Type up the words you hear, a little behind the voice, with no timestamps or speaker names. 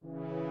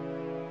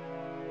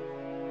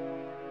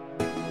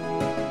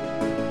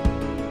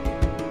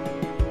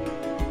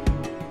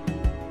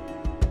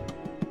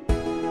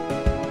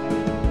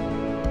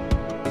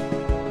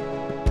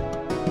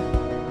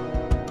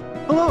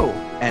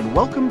and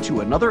welcome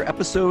to another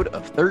episode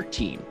of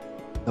 13,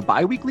 the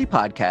bi-weekly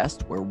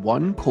podcast where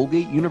one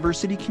Colgate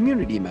University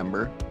community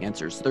member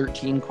answers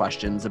 13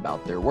 questions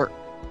about their work.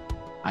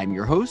 I'm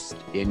your host,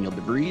 Daniel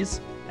DeVries,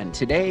 and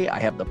today I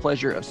have the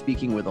pleasure of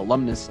speaking with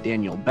alumnus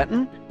Daniel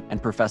Benton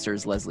and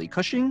professors Leslie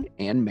Cushing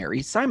and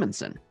Mary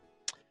Simonson.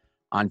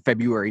 On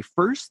February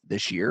 1st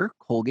this year,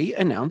 Colgate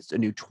announced a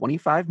new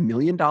 $25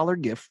 million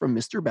gift from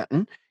Mr.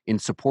 Benton in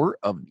support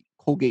of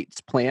Colgate's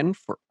plan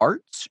for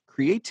arts,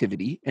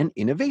 creativity, and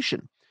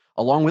innovation,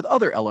 along with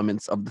other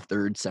elements of the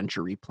Third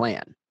Century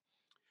Plan.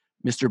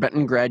 Mr.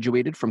 Benton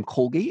graduated from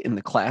Colgate in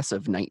the class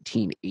of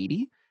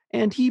 1980,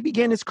 and he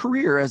began his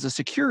career as a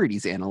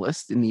securities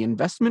analyst in the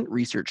investment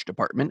research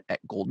department at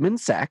Goldman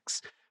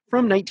Sachs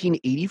from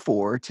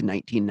 1984 to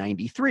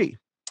 1993.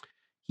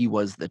 He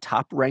was the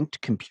top-ranked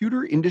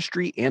computer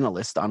industry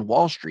analyst on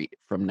Wall Street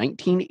from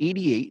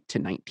 1988 to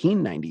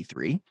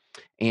 1993,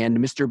 and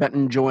Mr.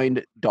 Benton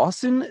joined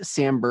Dawson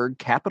Samberg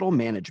Capital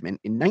Management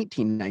in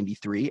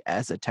 1993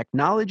 as a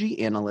technology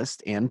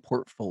analyst and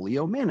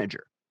portfolio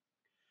manager.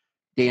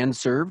 Dan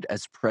served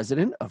as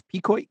president of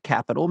Picoit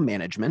Capital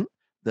Management,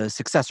 the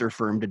successor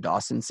firm to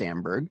Dawson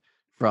Samberg,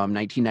 from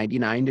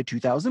 1999 to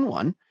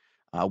 2001,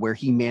 where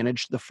he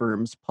managed the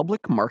firm's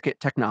public market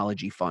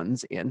technology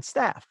funds and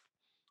staff.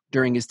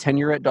 During his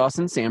tenure at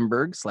Dawson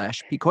Samberg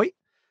 / Picoit,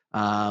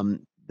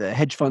 the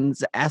hedge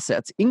fund's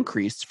assets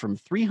increased from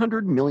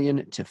 $300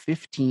 million to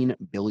 $15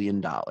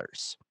 billion.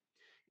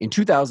 In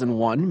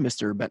 2001,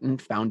 Mr. Benton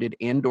founded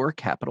Andor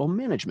Capital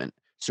Management,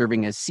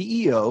 serving as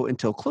CEO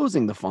until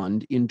closing the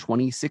fund in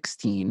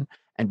 2016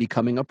 and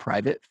becoming a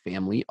private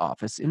family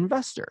office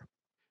investor.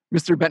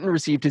 Mr. Benton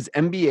received his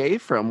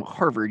MBA from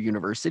Harvard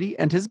University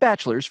and his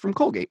bachelor's from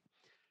Colgate.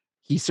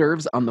 He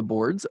serves on the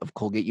boards of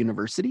Colgate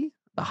University,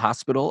 the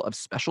Hospital of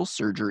Special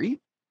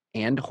Surgery,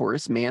 and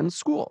Horace Mann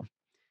School.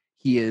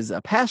 He is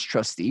a past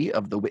trustee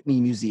of the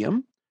Whitney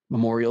Museum,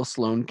 Memorial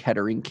Sloan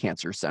Kettering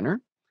Cancer Center,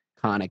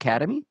 Khan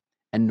Academy,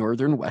 and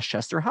Northern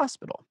Westchester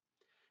Hospital.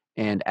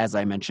 And as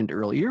I mentioned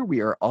earlier, we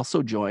are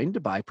also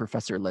joined by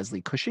Professor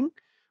Leslie Cushing,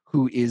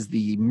 who is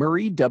the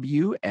Murray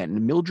W.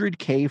 and Mildred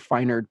K.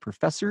 Feinard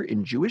Professor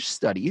in Jewish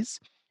Studies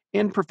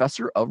and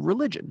Professor of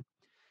Religion.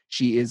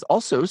 She is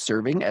also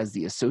serving as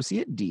the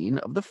Associate Dean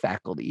of the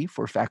Faculty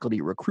for Faculty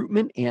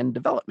Recruitment and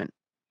Development.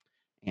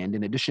 And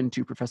in addition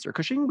to Professor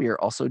Cushing, we are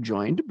also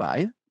joined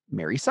by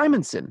Mary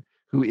Simonson,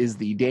 who is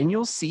the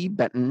Daniel C.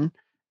 Benton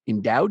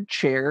Endowed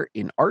Chair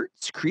in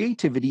Arts,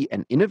 Creativity,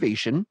 and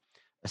Innovation,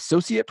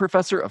 Associate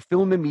Professor of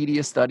Film and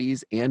Media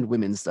Studies and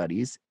Women's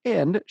Studies,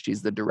 and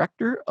she's the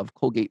Director of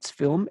Colgate's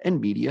Film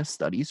and Media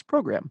Studies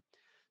program.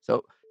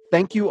 So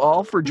thank you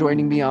all for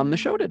joining me on the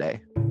show today.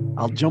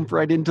 I'll jump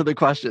right into the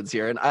questions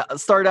here, and I'll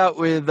start out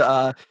with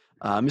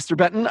Mr.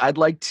 Benton. I'd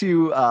like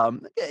to,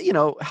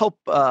 help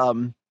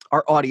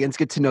our audience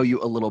get to know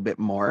you a little bit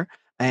more.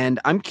 And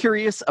I'm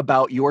curious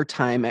about your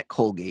time at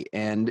Colgate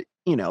and,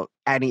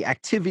 any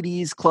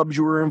activities, clubs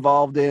you were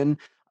involved in.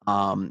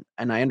 And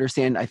I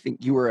understand, I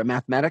think you were a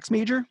mathematics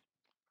major?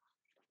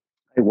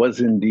 I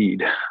was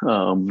indeed.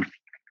 I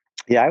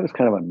was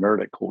kind of a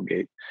nerd at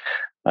Colgate.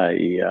 I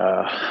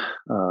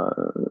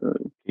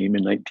came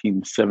in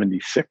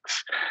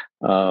 1976.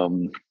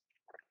 The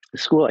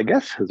school, I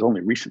guess, has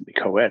only recently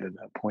co-ed at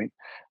that point.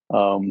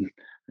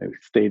 I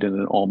stayed in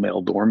an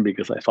all-male dorm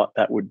because I thought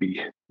that would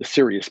be the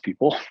serious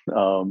people.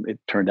 It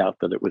turned out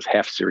that it was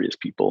half serious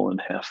people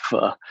and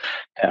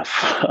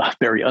half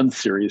very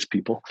unserious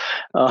people.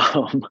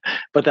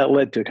 But that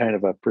led to kind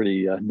of a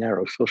pretty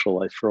narrow social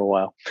life for a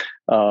while.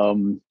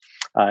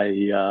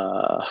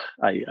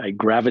 I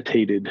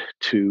gravitated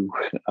to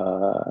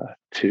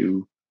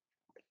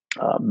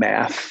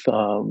math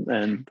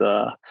and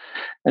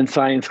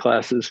science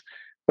classes,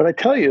 but I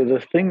tell you,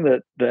 the thing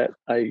that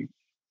I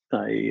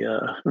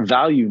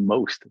value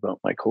most about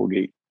my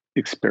Colgate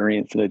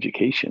experience and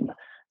education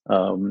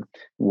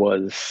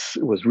was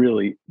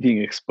really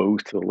being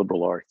exposed to the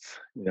liberal arts.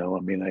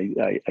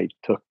 I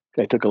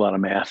took a lot of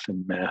math,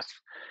 and math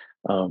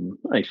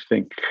I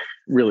think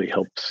really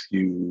helps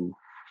you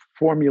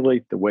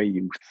formulate the way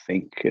you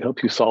think. It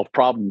helps you solve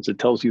problems. It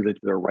tells you that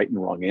there are right and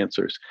wrong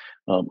answers,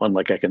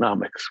 unlike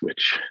economics,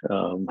 which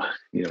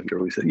you're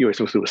always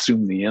supposed to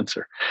assume the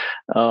answer.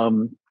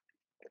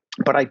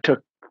 But I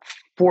took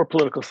 4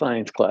 political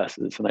science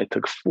classes, and I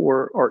took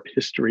 4 art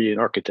history and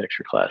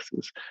architecture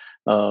classes.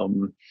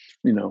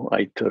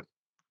 I took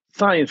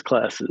science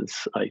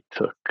classes. I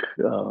took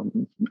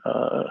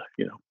a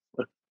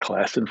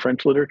class in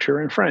French literature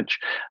and French.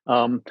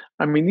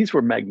 These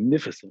were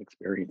magnificent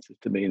experiences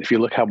to me. And if you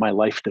look how my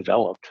life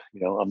developed,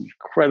 I'm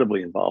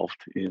incredibly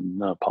involved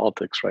in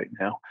politics right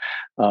now,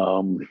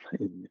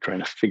 in trying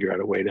to figure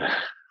out a way to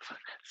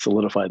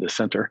solidify the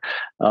center.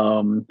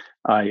 I've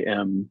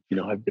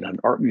been on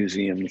art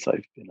museums.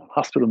 I've been on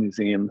hospital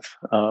museums.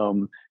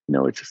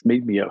 It just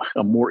made me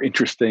a more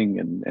interesting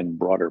and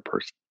broader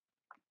person.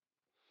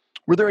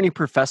 Were there any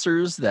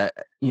professors that,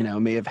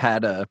 may have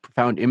had a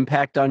profound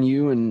impact on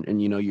you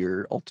and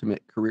your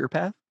ultimate career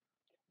path?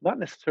 Not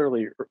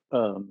necessarily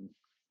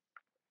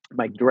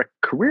my direct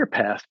career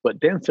path, but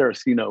Dan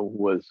Saraceno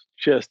was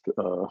just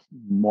a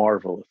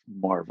marvelous,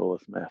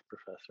 marvelous math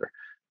professor.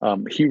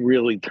 He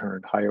really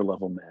turned higher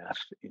level math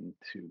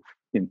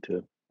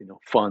into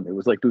fun. It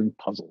was like doing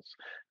puzzles.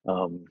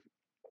 Um,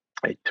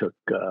 I took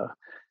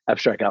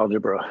abstract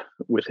algebra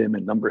with him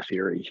and number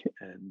theory,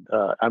 and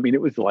I mean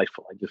it was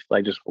delightful.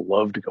 I just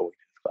loved going to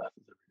his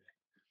classes.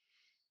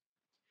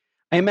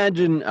 I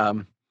imagine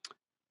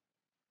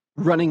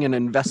running an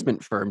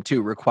investment firm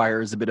too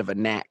requires a bit of a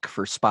knack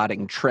for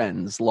spotting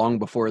trends long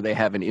before they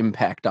have an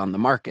impact on the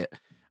market.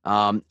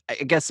 I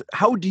guess,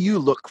 how do you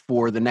look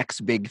for the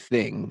next big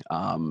thing?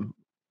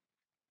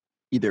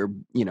 Either,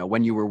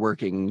 when you were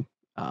working,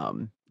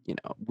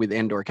 with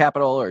Andor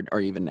Capital or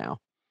even now?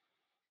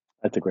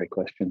 That's a great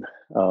question.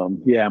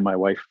 Yeah, my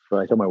wife.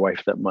 I tell my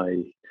wife that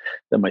my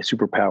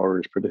superpower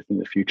is predicting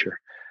the future,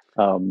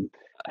 um,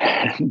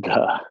 and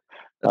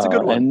That's a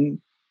good one.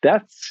 and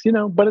that's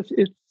but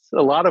it's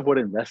a lot of what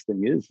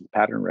investing is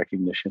pattern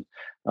recognition.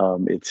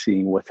 It's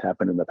seeing what's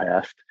happened in the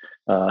past,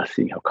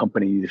 seeing how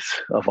companies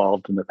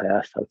evolved in the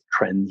past, how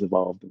trends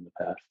evolved in the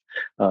past,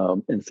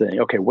 and saying,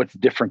 okay, what's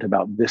different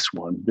about this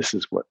one? This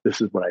is what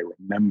I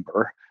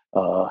remember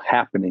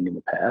happening in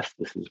the past.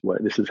 This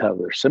is how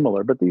they're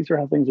similar, but these are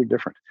how things are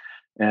different.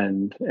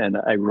 And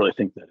I really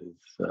think that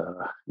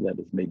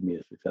has made me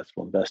a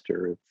successful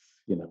investor. It's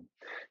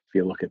if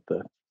you look at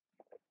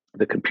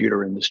the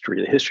computer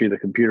industry, the history of the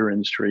computer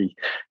industry,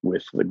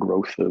 with the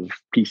growth of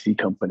PC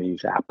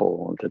companies,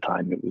 Apple at the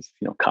time it was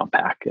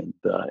Compaq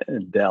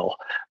and Dell.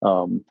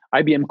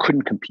 IBM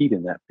couldn't compete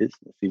in that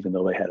business, even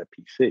though they had a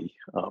PC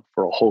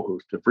for a whole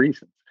host of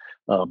reasons.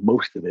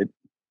 Most of it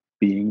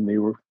being they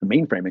were the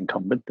mainframe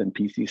incumbent, and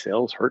PC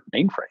sales hurt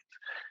mainframes.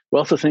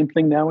 Well, it's the same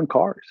thing now in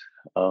cars.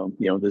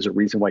 There's a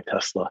reason why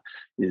Tesla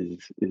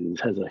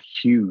has a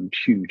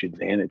huge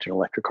advantage in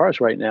electric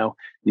cars right now.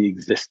 The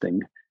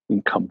existing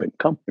incumbent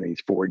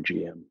companies, Ford,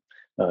 GM,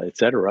 et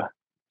cetera,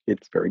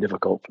 it's very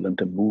difficult for them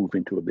to move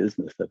into a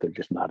business that they're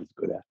just not as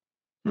good at.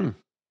 Hmm.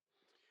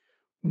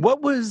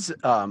 What was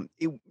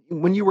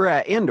when you were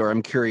at Andor?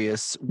 I'm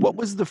curious. What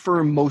was the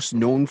firm most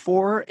known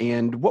for,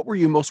 and what were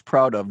you most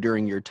proud of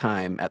during your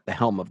time at the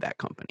helm of that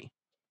company?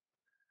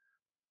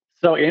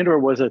 So Andor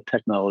was a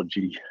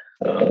technology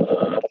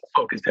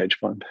focused hedge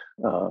fund.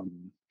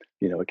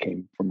 It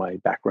came from my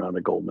background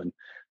at Goldman.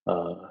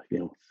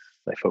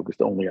 I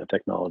focused only on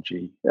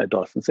technology at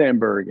Dawson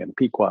Sandberg and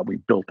Pequot. We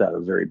built out a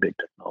very big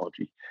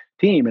technology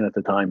team, and at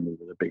the time, we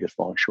were the biggest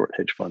long-short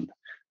hedge fund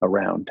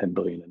around, 10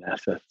 billion in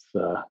assets.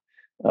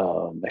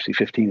 Actually,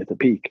 15 at the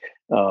peak.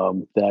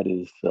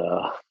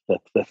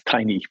 That's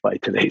tiny by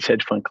today's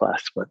hedge fund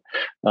class, but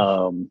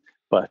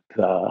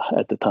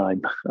at the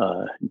time,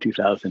 in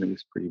 2000, it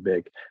was pretty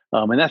big,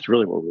 and that's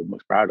really what we were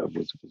most proud of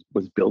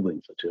was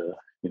building such a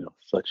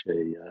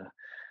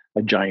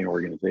giant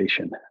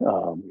organization. We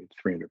had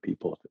 300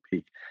 people at the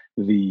peak.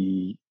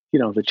 The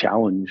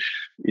challenge,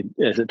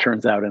 as it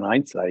turns out in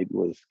hindsight,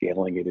 was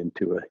scaling it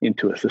into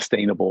a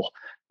sustainable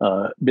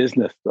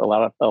business. A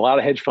lot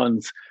of hedge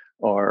funds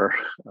are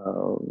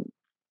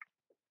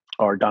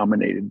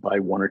dominated by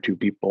one or two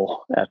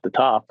people at the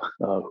top,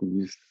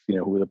 who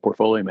are the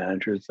portfolio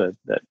managers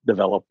that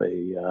develop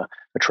a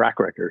track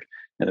record,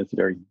 and it's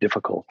very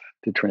difficult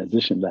to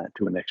transition that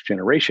to a next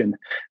generation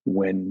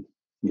when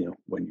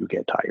you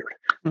get tired,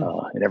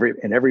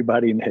 and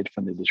everybody in the hedge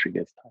fund industry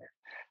gets tired.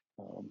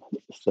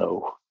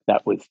 So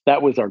that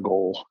was our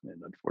goal,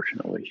 and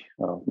unfortunately,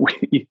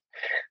 we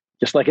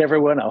just like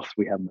everyone else,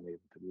 we weren't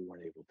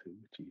able to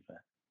achieve that.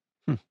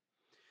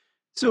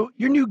 So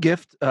your new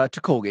gift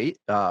to Colgate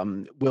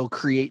will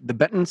create the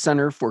Benton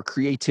Center for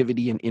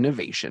Creativity and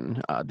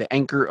Innovation, the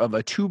anchor of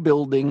a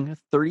two-building,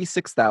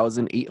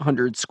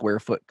 36,800 square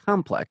foot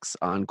complex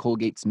on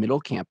Colgate's middle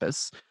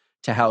campus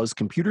to house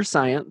computer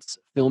science,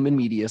 film and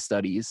media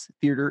studies,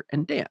 theater,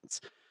 and dance.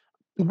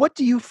 What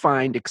do you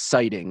find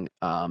exciting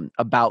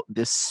about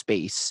this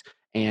space,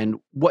 and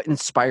what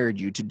inspired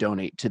you to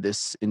donate to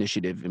this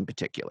initiative in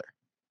particular?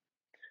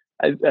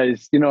 I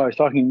was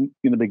talking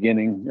in the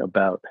beginning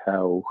about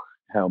how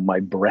my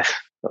breadth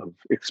of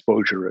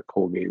exposure at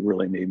Colgate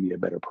really made me a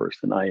better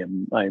person. I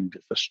am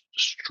just a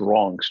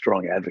strong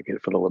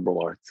advocate for the liberal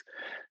arts,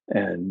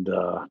 and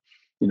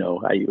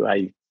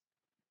I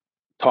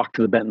talk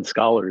to the Benton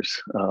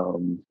scholars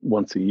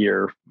once a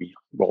year. We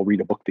all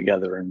read a book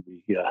together, and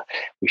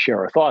we share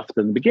our thoughts.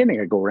 But in the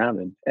beginning, I go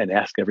around and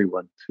ask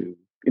everyone to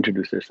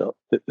introduce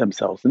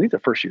themselves, and these are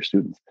first year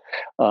students,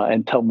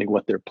 and tell me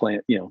what their plan.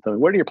 Tell me,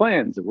 what are your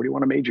plans, and what do you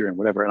want to major in,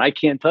 whatever. And I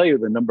can't tell you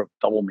the number of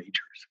double majors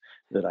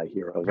that I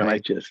hear of, Right. and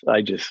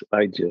I just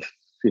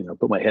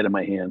put my head in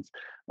my hands.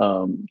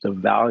 The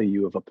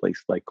value of a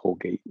place like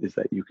Colgate is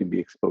that you can be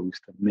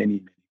exposed to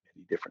many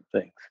different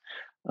things.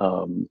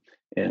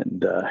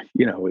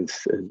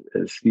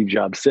 As Steve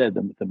Jobs said,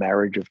 the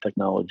marriage of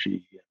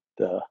technology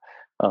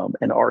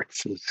and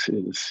arts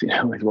is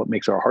what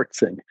makes our hearts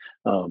sing.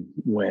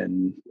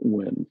 When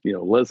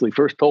Leslie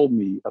first told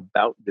me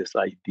about this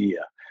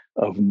idea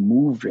of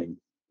moving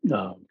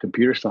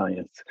computer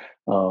science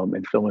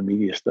and film and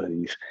media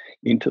studies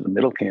into the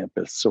middle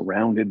campus,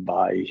 surrounded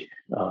by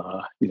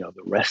the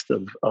rest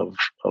of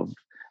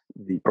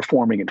the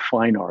performing and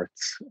fine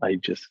arts.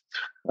 That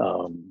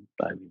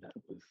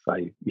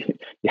was you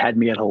had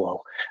me at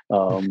hello.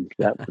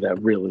 That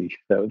really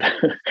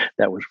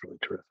that was really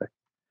terrific.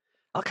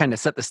 I'll kind of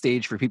set the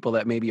stage for people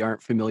that maybe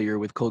aren't familiar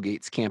with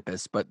Colgate's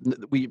campus, but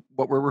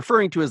what we're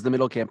referring to as the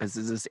middle campus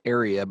is this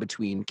area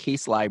between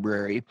Case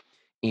Library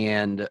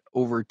and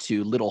over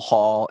to Little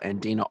Hall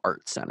and Dana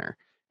Art Center.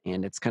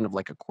 And it's kind of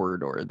like a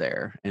corridor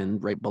there.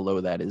 And right below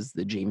that is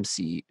the James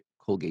C.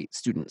 Colgate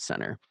Student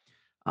Center.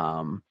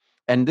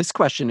 And this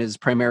question is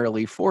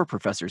primarily for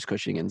Professors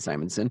Cushing and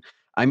Simonson.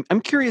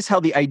 I'm curious how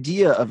the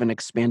idea of an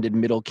expanded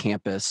middle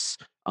campus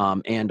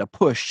and a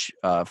push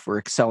for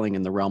excelling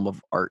in the realm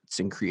of arts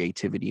and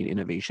creativity and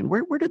innovation,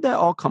 where did that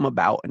all come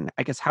about? And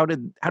I guess how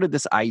did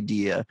this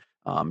idea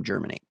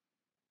germinate?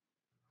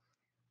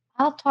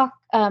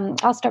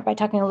 I'll start by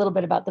talking a little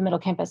bit about the middle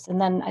campus, and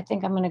then I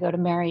think I'm going to go to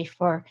Mary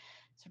for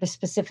sort of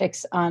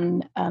specifics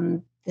on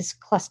this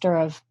cluster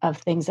of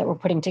things that we're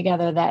putting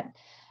together that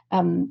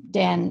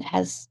Dan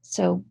has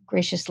so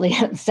graciously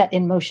set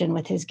in motion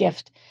with his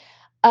gift.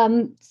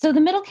 So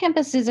the middle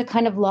campus is a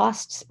kind of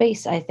lost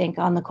space, I think,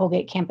 on the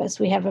Colgate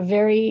campus. We have a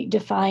very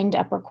defined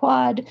upper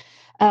quad.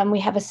 We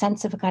have a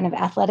sense of a kind of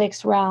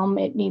athletics realm.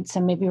 It needs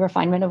some maybe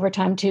refinement over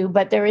time too,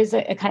 but there is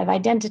a kind of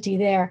identity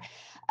there.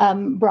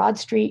 Broad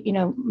Street,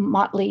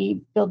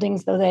 motley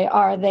buildings though they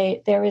are,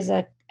 there is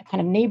a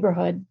kind of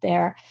neighborhood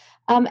there.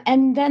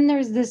 And then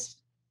there's this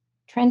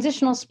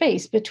transitional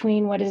space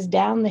between what is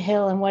down the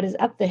hill and what is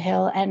up the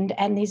hill,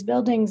 and these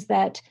buildings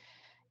that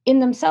in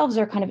themselves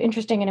are kind of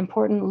interesting and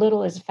important.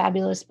 Little is a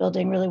fabulous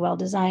building, really well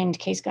designed.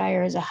 Case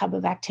Geyer is a hub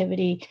of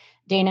activity.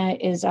 Dana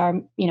is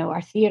our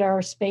theater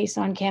space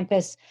on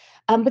campus.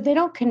 But they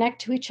don't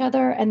connect to each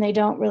other, and they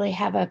don't really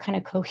have a kind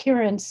of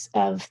coherence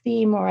of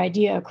theme or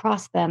idea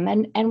across them.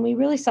 And we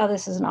really saw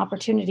this as an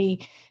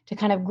opportunity to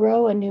kind of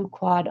grow a new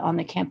quad on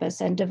the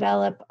campus and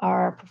develop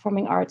our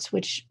performing arts,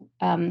 which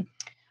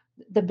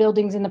the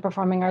buildings in the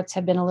performing arts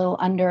have been a little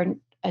under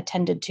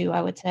attended to,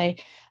 I would say.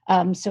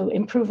 So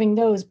improving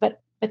those, but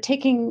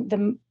taking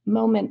the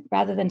moment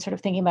rather than sort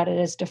of thinking about it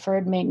as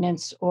deferred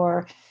maintenance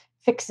or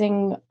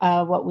fixing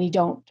what we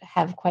don't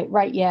have quite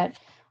right yet.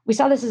 We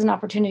saw this as an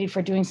opportunity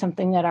for doing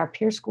something that our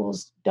peer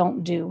schools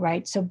don't do,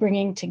 right? So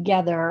bringing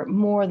together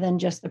more than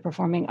just the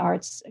performing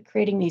arts,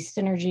 creating these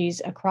synergies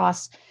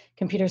across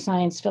computer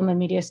science, film and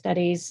media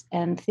studies,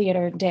 and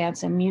theater,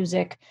 dance, and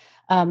music.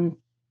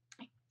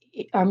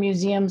 Our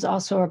museums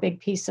also are a big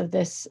piece of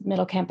this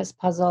middle campus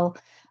puzzle,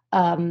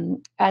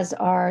 as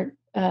are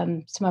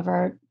some of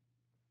our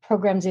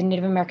programs in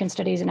Native American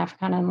studies and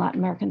Africana and Latin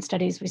American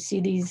studies. We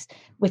see these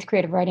with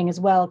creative writing as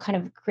well, kind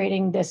of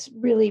creating this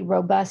really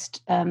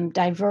robust,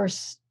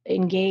 diverse,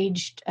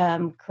 engaged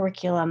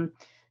curriculum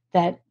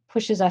that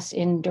pushes us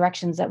in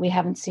directions that we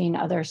haven't seen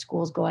other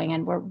schools going,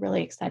 and we're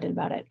really excited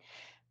about it.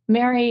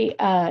 Mary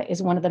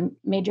is one of the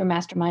major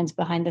masterminds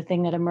behind the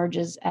thing that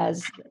emerges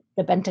as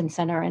the Benton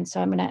Center, and so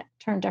I'm going to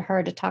turn to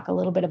her to talk a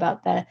little bit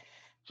about the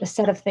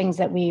set of things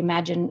that we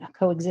imagine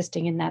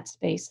coexisting in that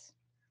space.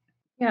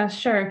 Yeah,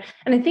 sure.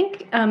 And I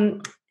think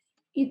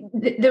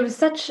there was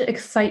such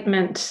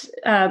excitement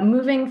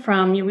moving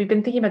from, we've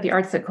been thinking about the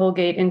arts at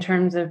Colgate in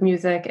terms of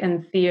music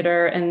and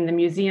theater and the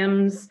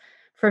museums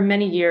for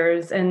many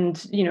years,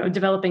 and,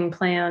 developing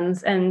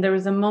plans. And there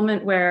was a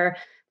moment where,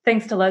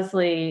 thanks to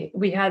Leslie,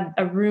 we had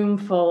a room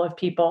full of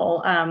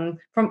people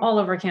from all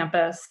over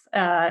campus.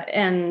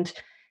 And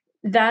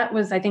that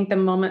was, I think, the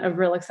moment of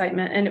real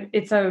excitement. And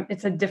it's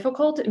a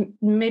difficult,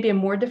 maybe a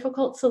more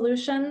difficult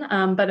solution,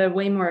 but a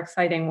way more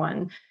exciting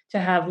one, to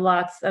have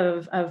lots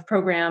of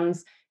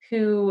programs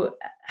who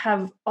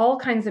have all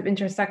kinds of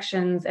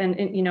intersections and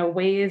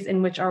ways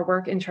in which our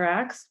work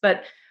interacts,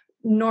 but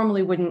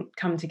normally wouldn't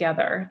come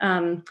together.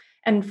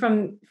 And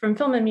from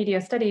film and media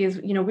studies,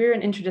 we're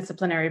an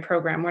interdisciplinary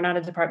program. We're not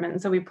a department.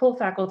 And so we pull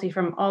faculty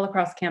from all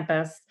across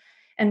campus.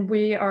 And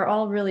we are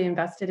all really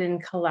invested in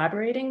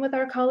collaborating with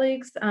our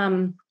colleagues,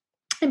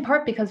 in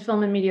part because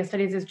film and media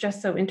studies is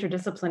just so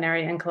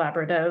interdisciplinary and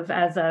collaborative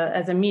as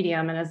a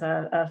medium and as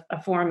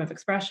a form of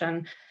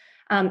expression.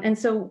 And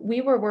so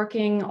we were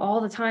working all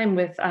the time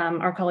with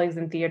our colleagues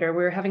in theater.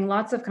 We were having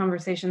lots of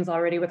conversations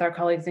already with our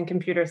colleagues in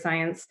computer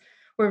science.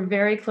 We're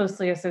very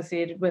closely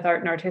associated with art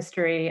and art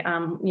history.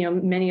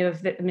 Many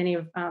of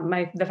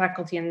the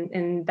faculty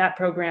in that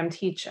program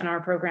teach in our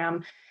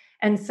program.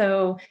 And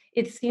so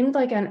it seemed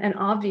like an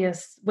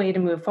obvious way to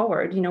move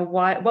forward.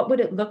 What would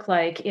it look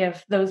like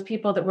if those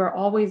people that we're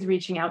always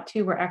reaching out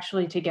to were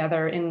actually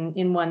together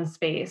in one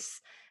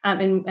space,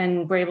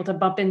 and we're able to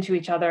bump into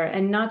each other,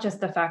 and not just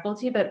the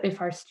faculty, but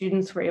if our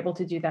students were able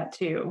to do that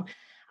too.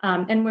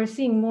 And we're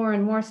seeing more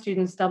and more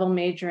students double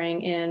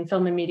majoring in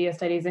film and media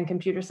studies and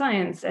computer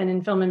science, and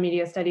in film and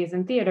media studies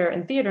and theater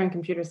and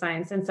computer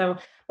science. And so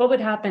what would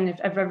happen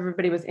if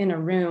everybody was in a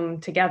room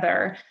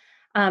together?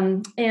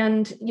 I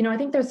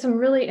think there's some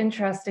really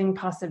interesting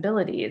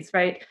possibilities,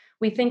 right?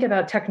 we think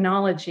about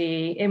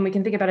technology, and we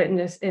can think about it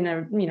in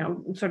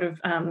a sort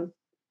of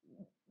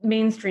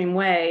mainstream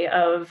way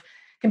of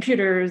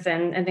computers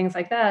and things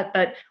like that.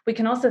 But we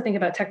can also think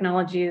about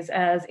technologies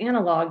as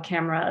analog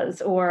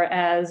cameras or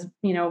as,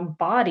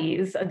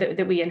 bodies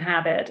that we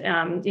inhabit.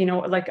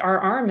 Like our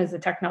arm is a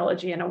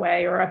technology in a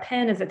way, or a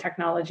pen is a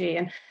technology.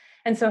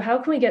 And so how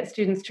can we get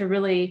students to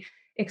really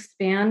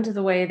expand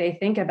the way they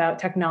think about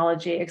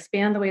technology,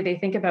 expand the way they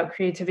think about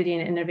creativity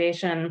and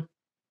innovation,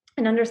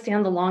 and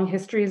understand the long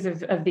histories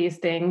of these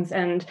things?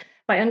 And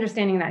by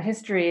understanding that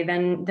history,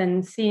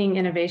 then seeing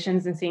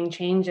innovations and seeing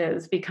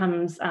changes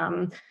becomes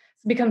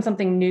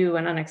something new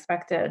and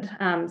unexpected.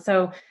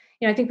 So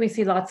I think we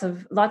see lots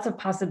of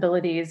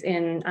possibilities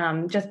in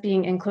just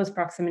being in close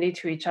proximity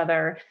to each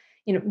other.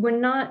 We're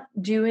not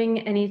doing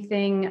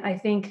anything. I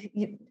think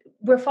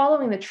we're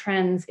following the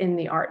trends in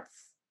the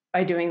arts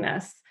by doing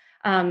this.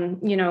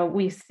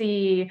 We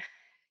see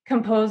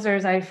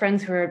composers. I have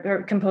friends who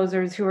are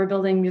composers who are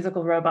building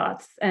musical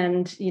robots,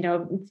 and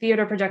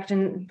theater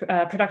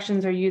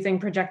productions are using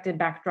projected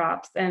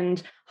backdrops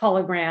and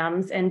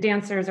holograms, and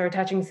dancers are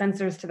attaching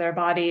sensors to their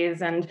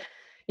bodies, and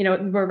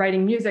we're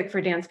writing music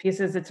for dance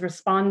pieces. It's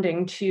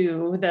responding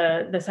to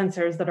the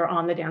sensors that are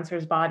on the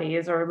dancers'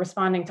 bodies, or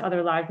responding to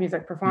other live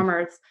music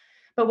performers.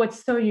 But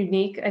what's so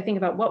unique, I think,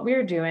 about what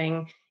we're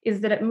doing is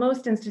that at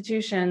most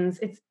institutions,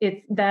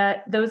 it's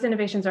that those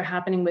innovations are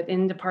happening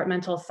within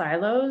departmental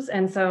silos.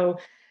 And so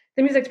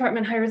the music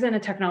department hires in a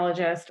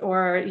technologist,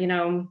 or,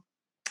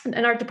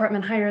 an art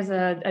department hires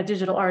a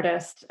digital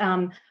artist.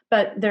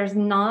 But there's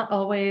not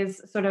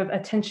always sort of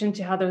attention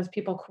to how those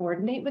people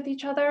coordinate with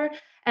each other.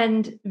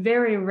 And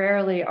very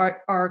rarely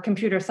are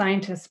computer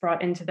scientists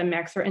brought into the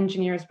mix, or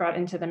engineers brought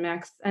into the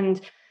mix.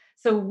 And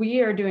so we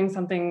are doing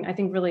something, I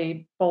think,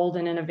 really bold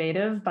and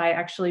innovative by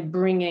actually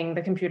bringing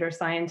the computer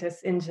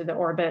scientists into the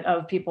orbit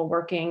of people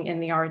working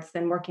in the arts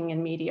and working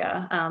in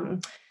media,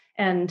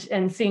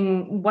 and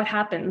seeing what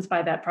happens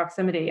by that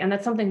proximity. And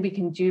that's something we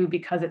can do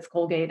because it's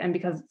Colgate and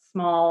because it's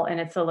small and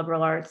it's a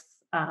liberal arts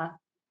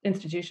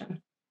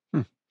institution.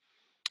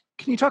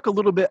 Can you talk a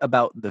little bit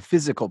about the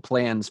physical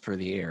plans for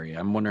the area?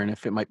 I'm wondering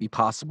if it might be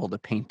possible to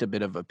paint a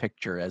bit of a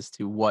picture as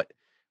to what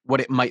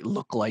it might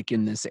look like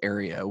in this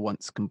area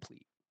once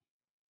complete.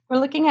 We're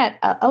looking at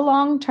a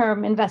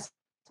long-term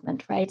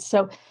investment, right?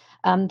 So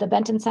the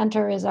Benton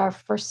Center is our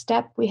first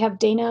step. We have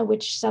Dana,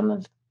 which some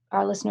of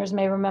our listeners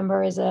may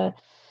remember is a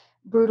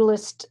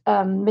brutalist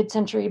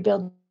mid-century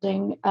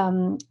building,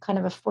 kind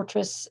of a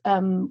fortress,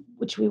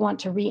 which we want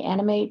to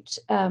reanimate.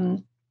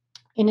 In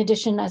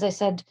addition, as I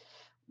said,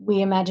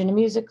 we imagine a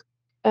music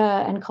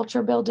and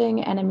culture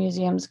building and a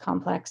museums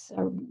complex,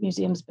 or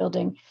museums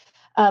building.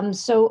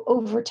 So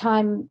over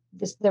time,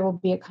 there will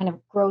be a kind of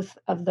growth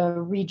of the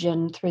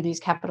region through these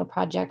capital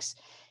projects.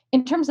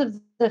 In terms of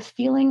the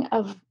feeling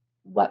of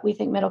what we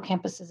think Middle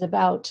Campus is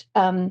about,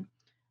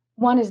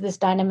 one is this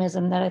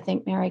dynamism that I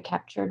think Mary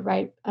captured,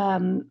 right?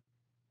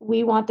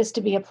 We want this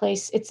to be a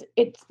place, it's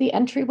the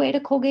entryway to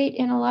Colgate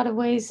in a lot of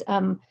ways.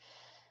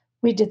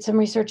 We did some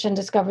research and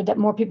discovered that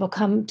more people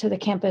come to the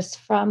campus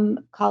from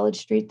College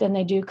Street than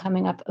they do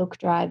coming up Oak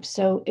Drive.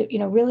 So,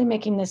 really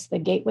making this the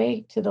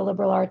gateway to the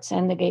liberal arts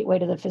and the gateway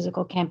to the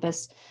physical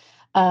campus,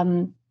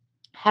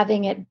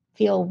 having it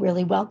feel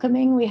really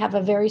welcoming. We have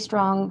a very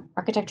strong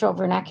architectural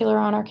vernacular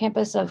on our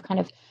campus of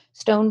kind of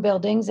stone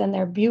buildings, and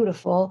they're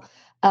beautiful.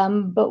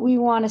 But we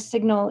want to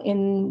signal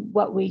in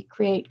what we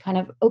create kind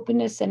of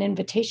openness and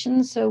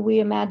invitation. So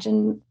we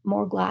imagine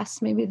more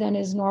glass maybe than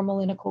is normal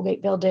in a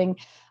Colgate building.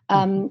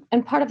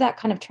 And part of that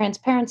kind of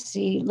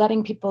transparency,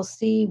 letting people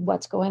see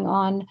what's going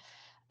on,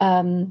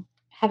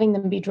 having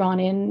them be drawn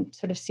in,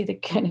 sort of see the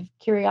kind of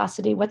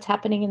curiosity, what's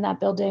happening in that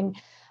building.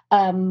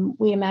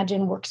 We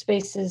imagine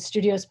workspaces,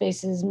 studio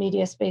spaces,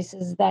 media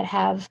spaces that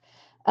have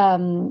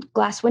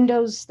glass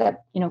windows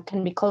that,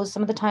 can be closed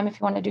some of the time if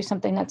you want to do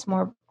something that's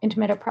more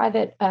intimate or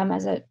private.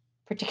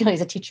 Particularly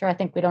as a teacher, I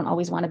think we don't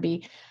always want to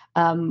be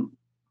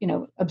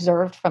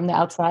observed from the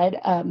outside.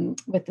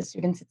 With the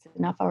students, it's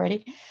enough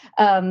already.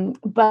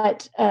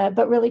 But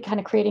really kind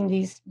of creating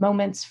these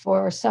moments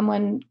for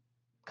someone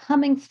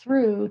coming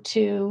through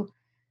to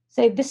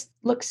say, this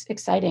looks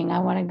exciting, I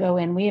want to go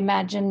in. We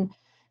imagine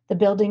the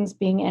buildings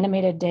being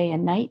animated day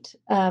and night.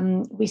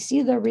 We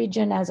see the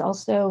region as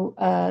also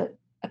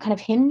a kind of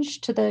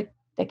hinge to the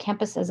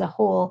campus as a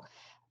whole.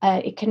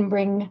 It can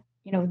bring,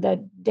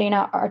 the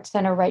Dana Art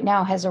Center right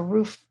now has a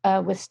roof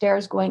with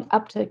stairs going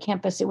up to the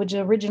campus. It was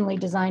originally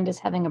designed as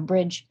having a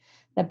bridge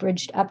that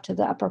bridged up to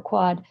the upper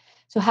quad.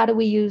 So how do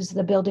we use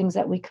the buildings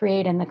that we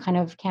create and the kind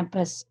of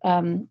campus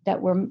that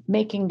we're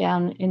making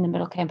down in the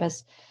Middle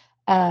Campus,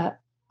 a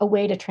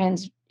way to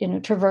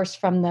traverse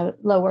from the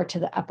lower to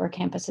the upper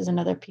campus is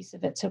another piece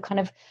of it. So kind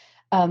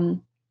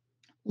of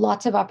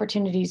lots of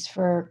opportunities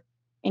for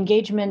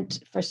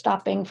engagement, for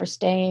stopping, for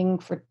staying,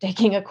 for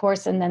taking a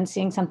course and then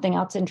seeing something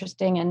else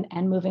interesting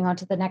and moving on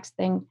to the next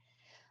thing.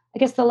 I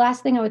guess the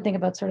last thing I would think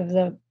about sort of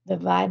the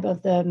vibe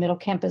of the Middle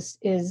Campus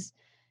is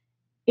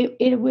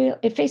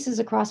it faces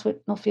across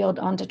Whitnell Field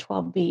onto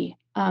 12B.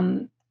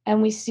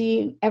 And we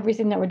see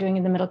everything that we're doing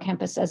in the Middle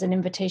Campus as an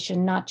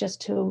invitation, not just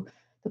to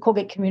the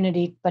Colgate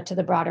community, but to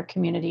the broader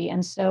community.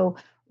 And so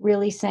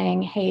really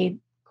saying, hey,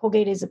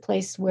 Colgate is a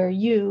place where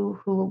you,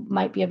 who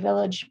might be a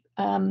village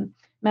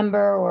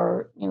member,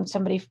 or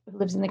somebody who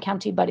lives in the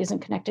county but isn't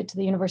connected to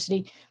the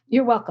university,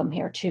 you're welcome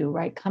here too,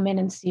 right? Come in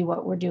and see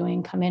what we're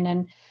doing. Come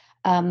in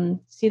and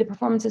see the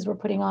performances we're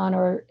putting on,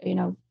 or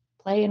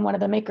play in one of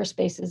the maker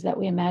spaces that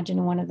we imagine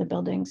in one of the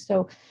buildings.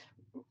 So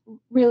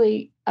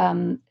really,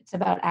 it's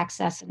about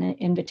access and an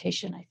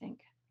invitation, I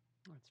think.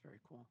 That's very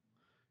cool.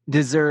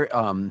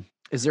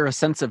 Is there a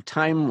sense of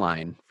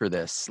timeline for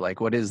this? Like,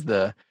 what is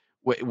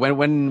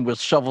when will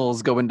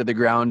shovels go into the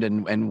ground,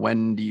 and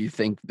when do you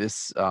think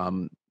this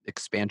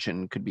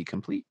expansion could be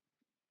complete?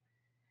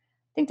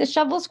 I think the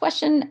shovels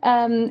question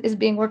is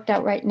being worked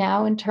out right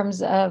now in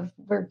terms of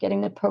we're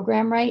getting the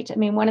program right. I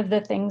mean, one of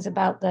the things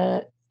about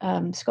the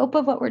scope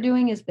of what we're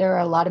doing is there are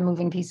a lot of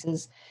moving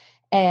pieces,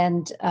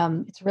 and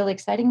it's really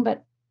exciting,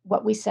 but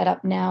what we set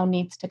up now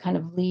needs to kind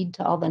of lead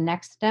to all the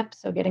next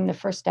steps. So getting the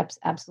first steps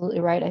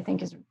absolutely right, I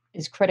think,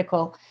 is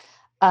critical.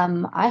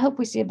 I hope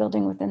we see a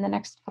building within the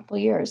next couple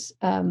of years.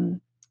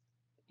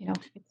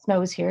 It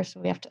snows here, so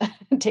we have to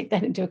take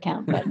that into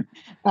account. But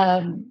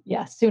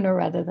yeah, sooner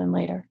rather than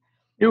later.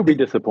 It would be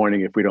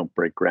disappointing if we don't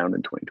break ground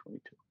in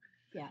 2022.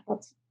 Yeah,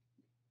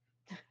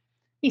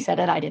 he said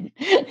it, I didn't.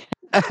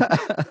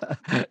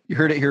 You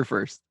heard it here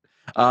first.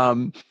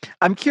 I'm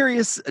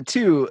curious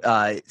too.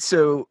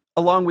 So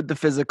along with the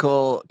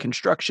physical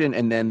construction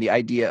and then the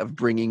idea of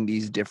bringing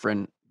these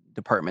different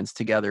departments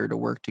together to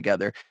work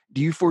together,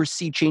 do you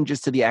foresee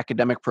changes to the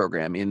academic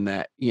program in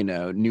that,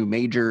 new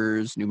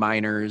majors, new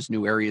minors,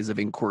 new areas of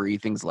inquiry,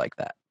 things like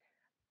that?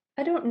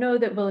 I don't know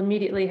that we'll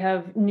immediately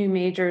have new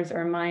majors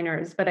or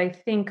minors, but I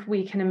think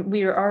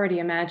we are already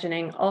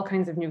imagining all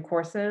kinds of new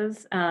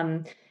courses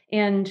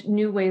and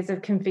new ways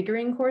of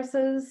configuring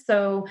courses.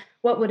 So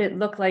what would it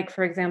look like,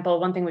 for example,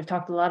 one thing we've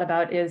talked a lot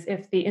about is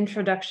if the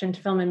introduction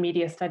to film and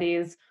media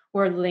studies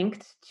were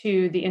linked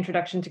to the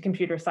introduction to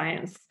computer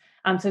science.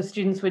 So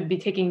students would be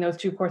taking those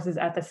two courses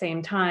at the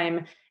same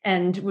time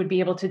and would be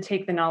able to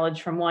take the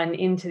knowledge from one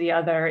into the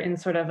other in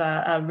sort of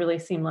a really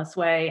seamless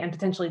way, and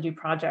potentially do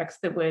projects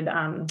that would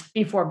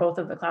be for both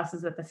of the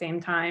classes at the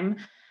same time.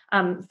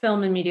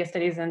 Film and media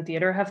studies and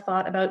theater have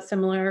thought about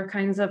similar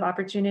kinds of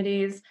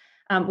opportunities.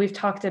 We've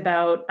talked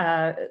about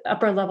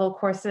upper level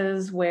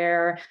courses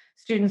where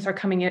students are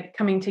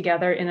coming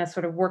together in a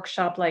sort of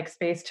workshop-like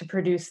space to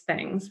produce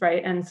things,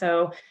 right? And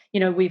so,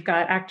 we've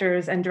got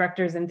actors and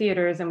directors in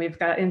theaters, and we've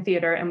got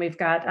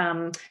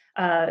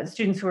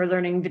students who are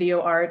learning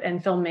video art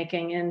and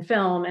filmmaking in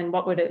film. And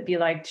what would it be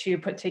like to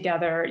put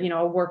together,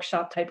 a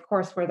workshop type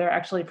course where they're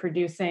actually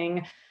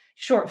producing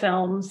short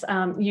films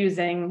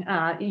using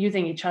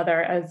each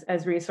other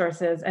as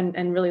resources,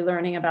 and really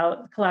learning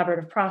about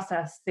collaborative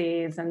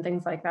processes and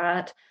things like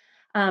that.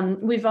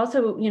 We've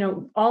also,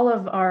 all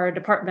of our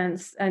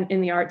departments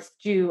in the arts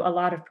do a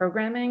lot of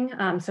programming.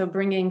 So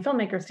bringing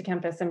filmmakers to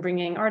campus and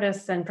bringing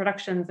artists and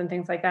productions and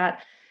things like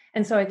that.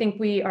 And so I think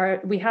we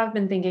have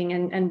been thinking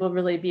and will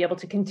really be able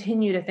to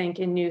continue to think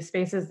in new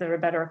spaces that are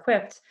better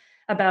equipped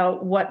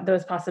about what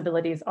those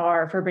possibilities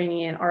are for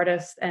bringing in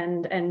artists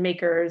and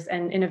makers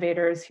and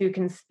innovators who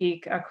can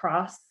speak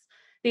across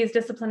these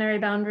disciplinary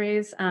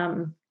boundaries.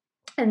 And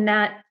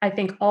that, I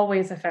think,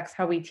 always affects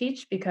how we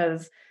teach,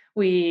 because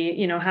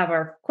we, have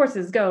our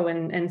courses go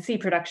and see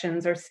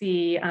productions or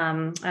see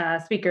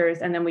speakers,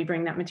 and then we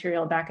bring that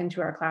material back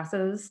into our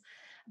classes.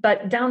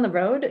 But down the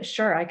road,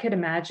 sure, I could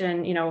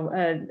imagine,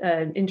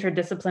 an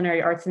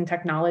interdisciplinary arts and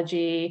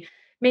technology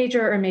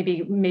major, or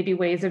maybe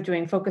ways of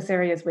doing focus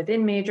areas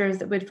within majors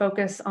that would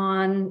focus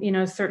on,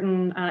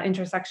 certain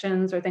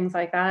intersections or things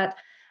like that.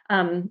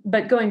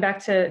 But going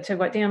back to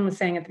what Dan was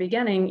saying at the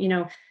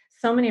beginning,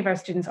 so many of our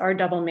students are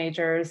double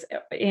majors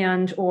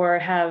or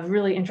have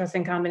really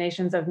interesting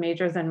combinations of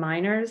majors and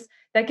minors.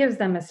 That gives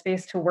them a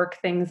space to work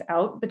things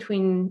out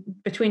between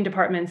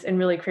departments in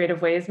really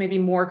creative ways, maybe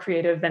more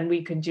creative than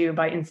we could do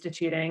by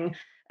instituting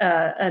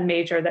a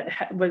major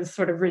that was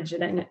sort of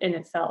rigid in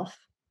itself.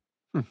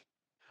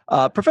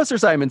 Professor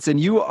Simonson,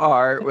 you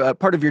are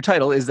part of your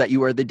title is that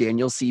you are the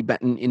Daniel C.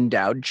 Benton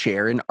Endowed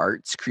Chair in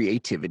Arts,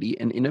 Creativity,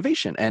 and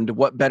Innovation. And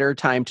what better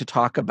time to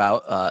talk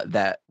about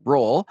that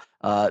role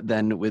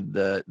than with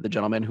the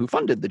gentleman who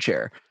funded the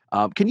chair?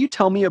 Can you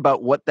tell me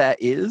about what that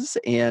is?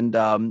 And,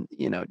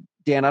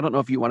 Dan, I don't know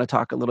if you want to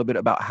talk a little bit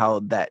about how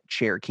that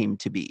chair came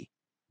to be.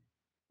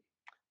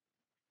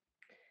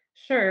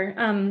 Sure.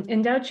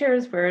 Endowed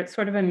chairs were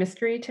sort of a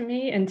mystery to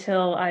me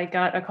until I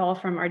got a call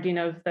from our dean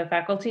of the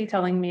faculty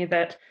telling me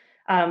that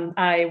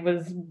I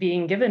was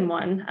being given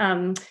one.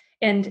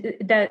 And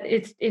that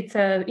it's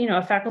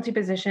a faculty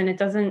position. It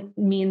doesn't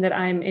mean that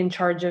I'm in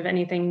charge of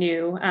anything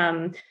new,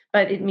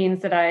 but it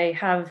means that I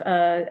have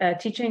a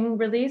teaching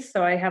release,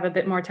 so I have a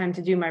bit more time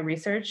to do my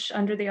research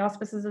under the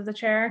auspices of the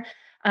chair.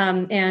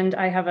 And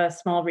I have a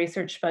small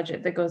research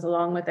budget that goes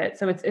along with it.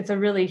 So it's a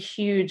really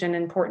huge and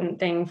important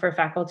thing for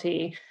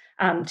faculty.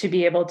 to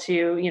be able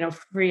to,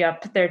 free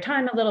up their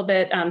time a little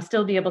bit,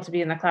 still be able to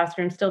be in the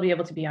classroom, still be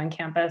able to be on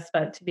campus,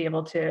 but to be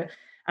able to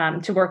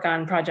work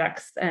on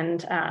projects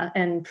and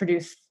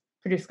produce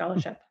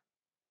scholarship.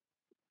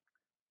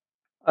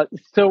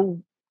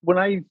 So when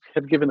I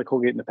have given the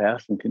Colgate in the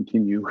past and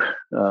continue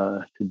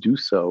to do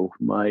so,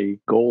 my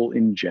goal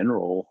in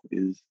general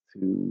is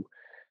to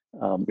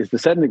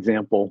set an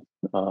example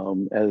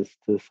as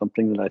to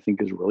something that I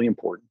think is really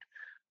important,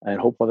 and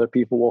hope other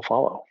people will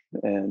follow.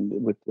 And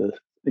with the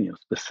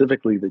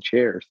specifically the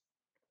chairs,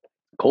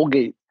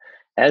 Colgate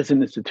as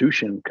an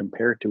institution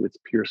compared to its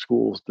peer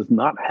schools does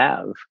not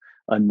have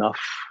enough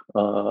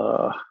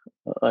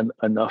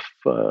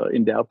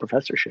endowed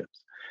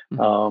professorships.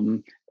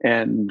 And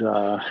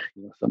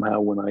somehow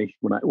when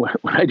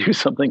I do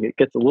something, it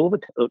gets a little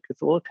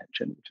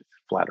attention, which is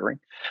flattering.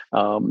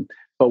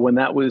 But when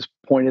that was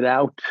pointed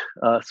out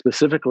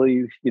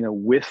specifically,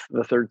 with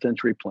the Third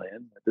Century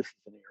Plan, that this is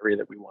an area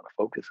that we want to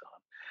focus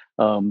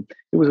on,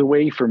 it was a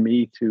way for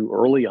me to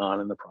early on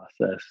in the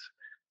process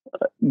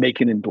make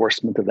an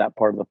endorsement of that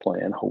part of the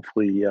plan.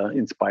 Hopefully,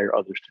 inspire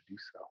others to do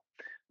so.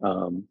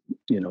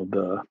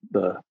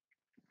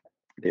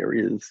 There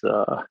is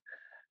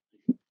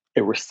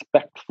a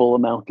respectful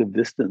amount of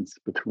distance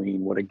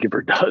between what a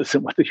giver does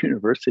and what the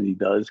university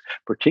does,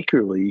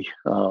 particularly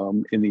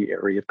in the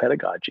area of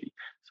pedagogy.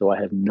 So I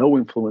have no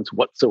influence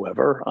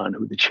whatsoever on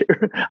who the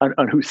chair,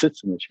 on who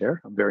sits in the chair.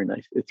 It's very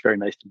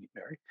nice to meet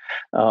Mary,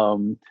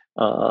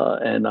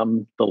 and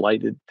I'm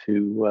delighted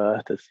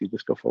to see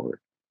this go forward.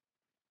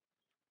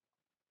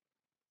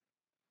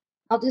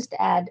 I'll just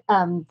add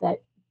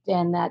that,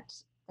 Dan,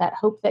 that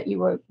hope that you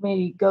were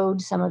maybe goad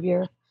some of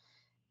your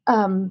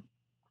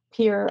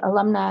peer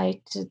alumni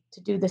to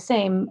do the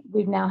same.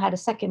 We've now had a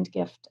second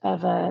gift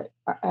of a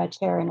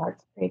chair in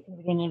arts,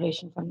 creativity, and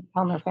innovation from the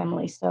Palmer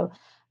family. So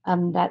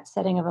that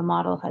setting of a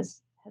model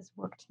has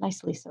worked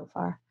nicely so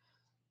far.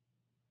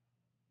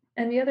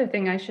 And the other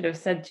thing I should have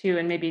said too,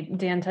 and maybe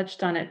Dan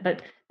touched on it,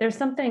 but there's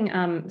something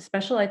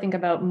special, I think,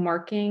 about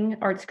marking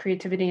arts,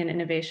 creativity, and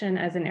innovation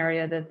as an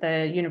area that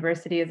the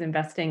university is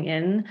investing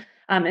in,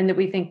 and that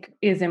we think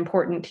is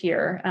important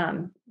here,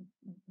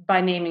 by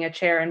naming a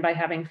chair and by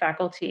having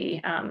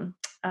faculty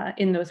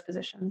in those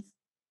positions.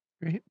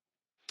 Great.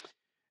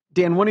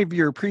 Dan, one of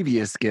your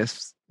previous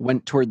gifts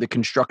went toward the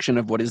construction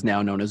of what is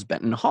now known as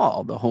Benton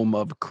Hall, the home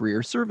of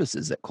career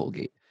services at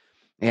Colgate.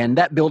 And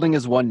that building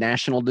has won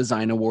national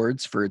design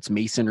awards for its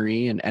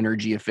masonry and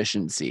energy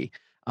efficiency.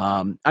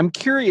 I'm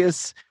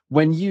curious,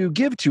 when you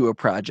give to a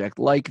project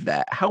like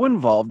that, how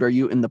involved are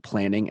you in the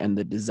planning and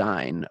the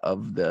design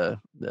of the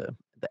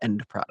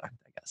end product,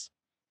 I guess?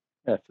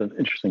 That's an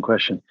interesting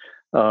question.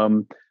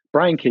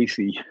 Brian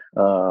Casey,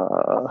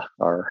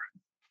 our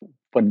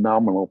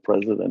phenomenal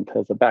president,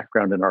 has a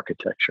background in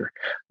architecture,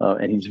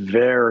 and he's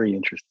very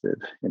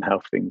interested in how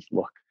things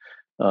look.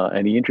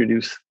 And he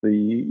introduced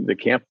the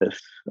campus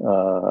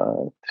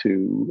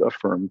to a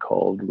firm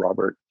called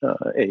Robert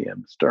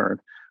A.M. Stern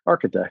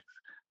Architects.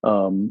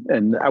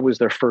 And that was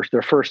their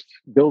first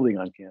building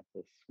on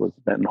campus was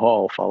Benton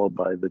Hall, followed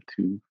by the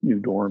two new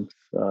dorms,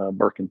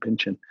 Burke and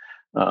Pynchon,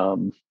 up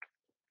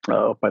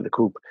by the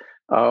Coop.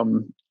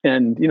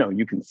 And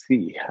you can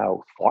see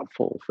how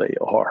thoughtful they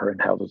are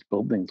and how those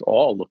buildings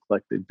all look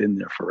like they've been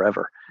there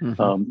forever.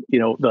 Mm-hmm.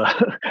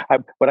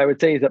 What I would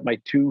say is that my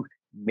two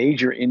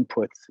major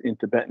inputs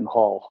into Benton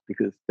Hall,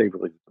 because they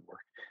really did the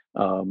work,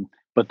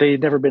 but they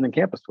had never been on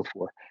campus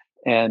before.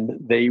 And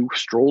they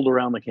strolled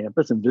around the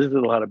campus and visited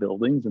a lot of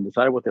buildings and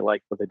decided what they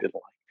liked, what they didn't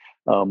like.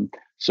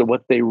 So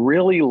what they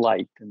really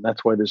liked, and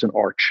that's why there's an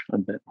arch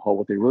on Benton Hall,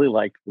 what they really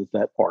liked was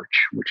that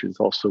arch, which is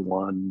also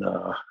on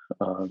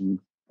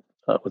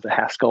was a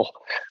Haskell.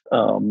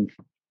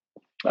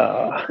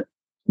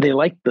 They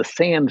liked the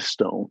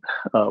sandstone,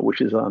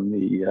 which is on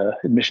the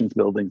admissions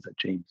buildings at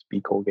James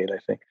B. Colgate, I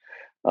think.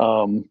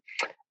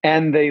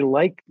 And they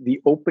liked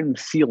the open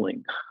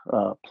ceiling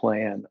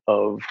plan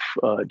of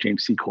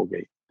James C.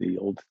 Colgate, the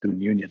old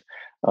student union.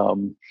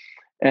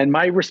 And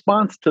my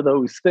response to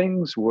those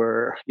things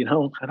were, I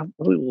don't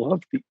really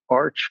love the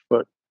arch,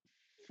 but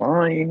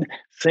fine.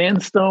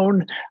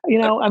 Sandstone,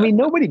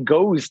 nobody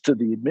goes to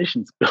the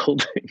admissions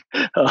building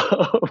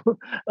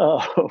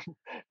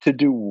to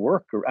do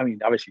work.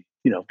 Obviously,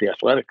 the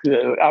athletics,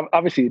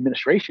 obviously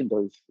administration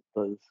does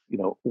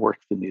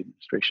works in the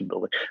administration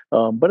building,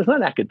 but it's not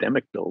an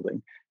academic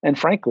building. And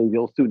frankly, the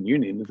old student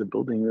union is a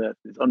building that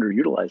is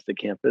underutilized at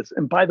campus.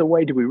 And by the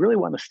way, do we really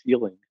want a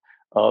ceiling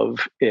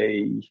of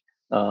a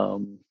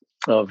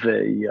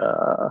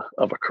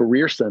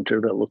career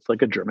center that looks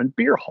like a German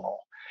beer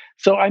hall?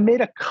 So I made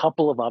a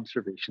couple of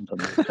observations on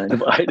those kind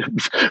of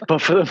items,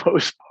 but for the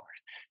most part,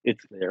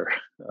 it's there.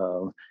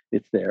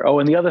 It's there. Oh,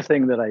 and the other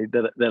thing that I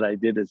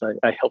did is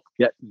I helped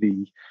get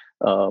the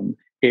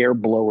air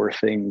blower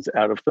things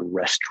out of the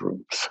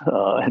restrooms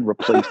and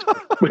replaced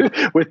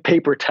with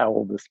paper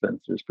towel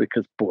dispensers,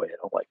 because boy, I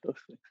don't like those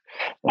things.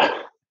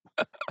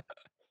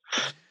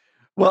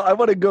 Well, I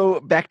want to go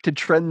back to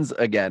trends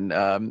again.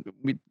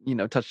 We,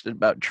 touched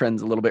about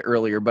trends a little bit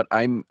earlier, but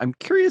I'm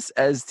curious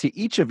as to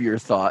each of your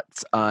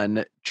thoughts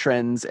on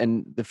trends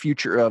and the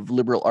future of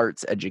liberal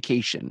arts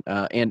education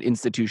and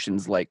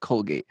institutions like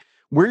Colgate.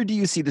 Where do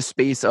you see the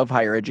space of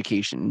higher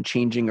education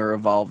changing or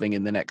evolving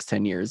in the next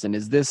 10 years? And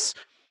is this,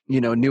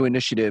 new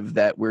initiative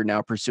that we're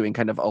now pursuing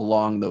kind of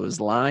along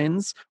those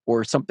lines,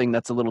 or something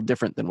that's a little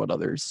different than what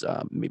others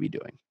may be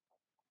doing?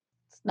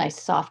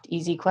 Nice, soft,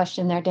 easy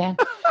question there, Dan.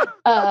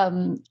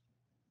 Um,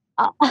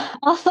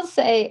 I'll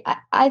say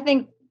I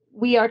think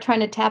we are trying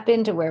to tap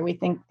into where we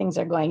think things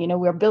are going.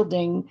 We're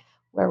building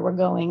where we're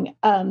going.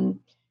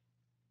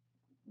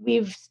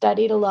 We've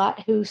studied a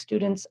lot who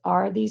students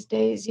are these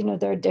days.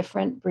 They're a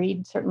different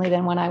breed, certainly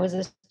than when I was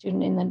a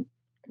student in the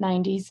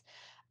 90s.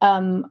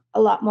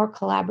 A lot more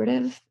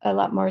collaborative, a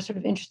lot more sort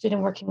of interested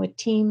in working with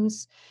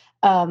teams,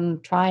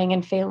 trying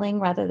and failing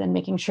rather than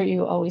making sure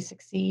you always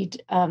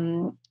succeed.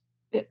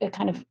 A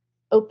kind of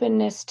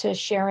openness to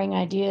sharing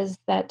ideas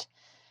that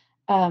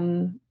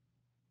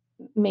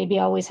maybe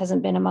always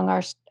hasn't been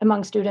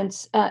among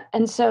students.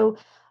 And so,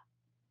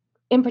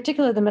 in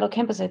particular, the Middle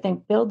Campus, I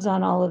think, builds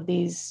on all of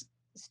these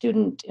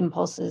student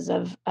impulses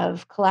of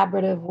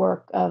collaborative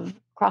work, of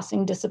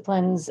crossing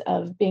disciplines,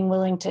 of being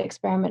willing to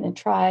experiment and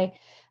try.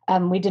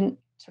 We didn't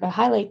sort of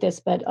highlight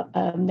this, but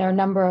there are a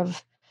number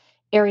of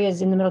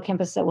areas in the Middle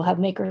Campus that will have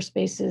maker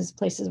spaces,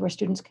 places where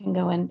students can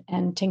go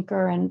and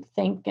tinker and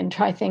think and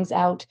try things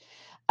out.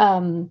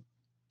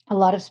 A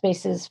lot of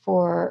spaces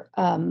for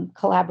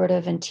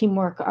collaborative and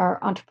teamwork. Our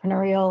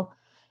entrepreneurial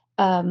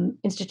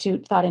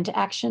institute, Thought into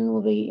Action,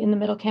 will be in the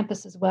Middle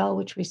Campus as well,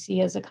 which we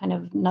see as a kind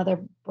of another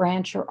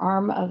branch or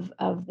arm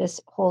of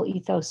this whole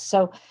ethos.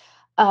 So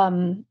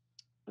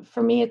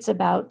for me, it's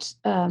about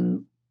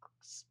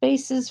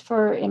spaces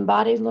for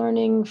embodied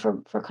learning,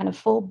 for kind of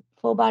full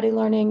body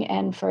learning,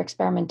 and for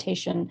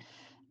experimentation.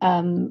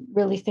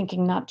 Really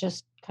thinking not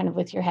just kind of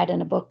with your head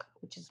in a book,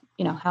 which is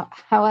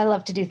how I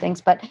love to do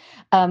things, but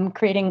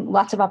creating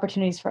lots of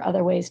opportunities for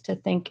other ways to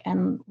think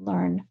and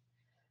learn.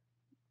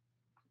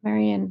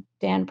 Mary and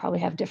Dan probably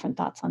have different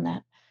thoughts on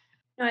that.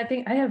 No, I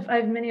think I have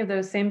many of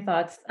those same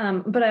thoughts,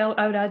 but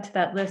I would add to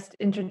that list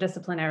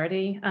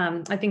interdisciplinarity.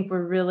 I think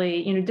we're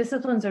really,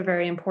 disciplines are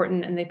very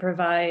important, and they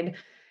provide,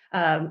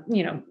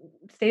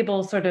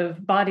 stable sort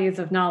of bodies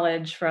of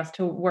knowledge for us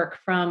to work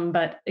from.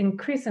 But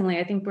increasingly,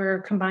 I think we're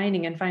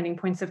combining and finding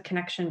points of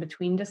connection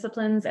between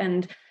disciplines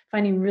and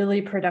finding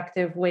really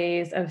productive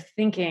ways of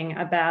thinking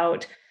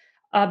about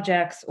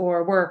objects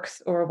or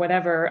works or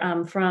whatever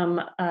from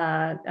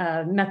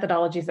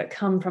methodologies that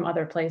come from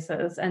other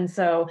places. And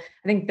so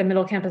I think the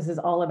Middle Campus is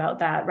all about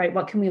that, right?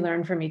 What can we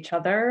learn from each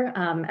other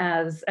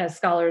as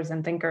scholars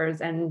and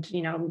thinkers and,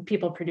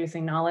 people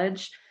producing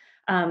knowledge?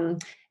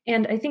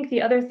 And I think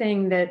the other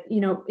thing that,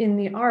 in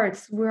the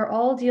arts, we're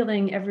all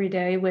dealing every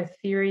day with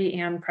theory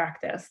and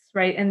practice,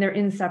 right? And they're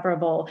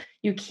inseparable.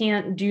 You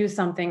can't do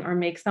something or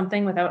make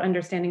something without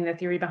understanding the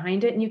theory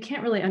behind it. And you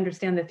can't really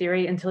understand the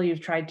theory until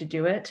you've tried to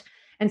do it.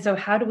 And so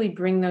how do we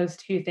bring those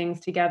two things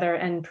together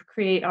and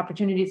create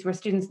opportunities where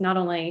students not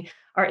only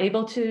are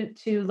able to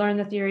learn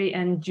the theory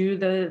and do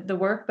the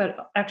work,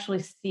 but actually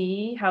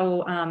see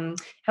how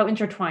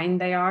intertwined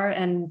they are?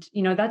 And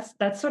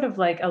that's sort of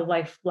like a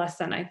life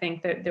lesson, I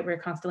think, that we're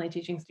constantly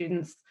teaching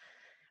students.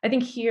 I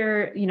think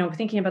here,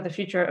 thinking about the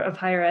future of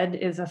higher ed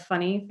is a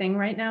funny thing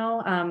right now.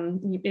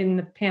 In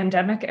the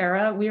pandemic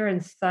era, we are in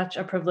such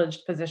a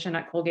privileged position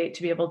at Colgate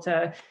to be able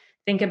to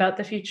think about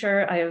the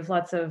future. I have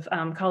lots of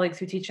colleagues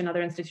who teach in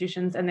other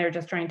institutions, and they're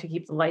just trying to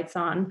keep the lights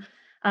on.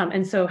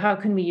 And so how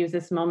can we use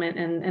this moment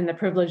and the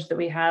privilege that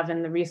we have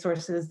and the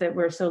resources that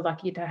we're so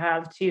lucky to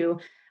have to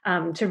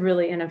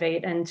really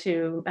innovate and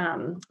to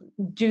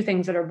do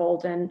things that are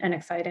bold and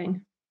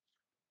exciting?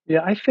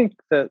 Yeah, I think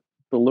that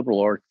the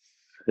liberal arts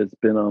has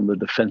been on the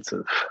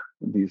defensive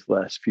these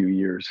last few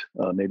years,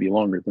 maybe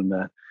longer than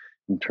that,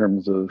 in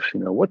terms of,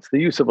 what's the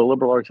use of a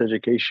liberal arts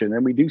education?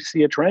 And we do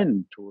see a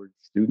trend towards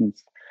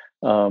students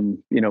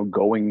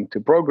going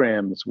to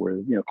programs where,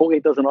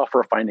 Colgate doesn't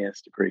offer a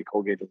finance degree.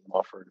 Colgate doesn't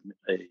offer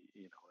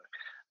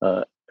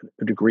a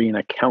degree in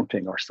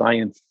accounting. Our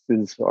sciences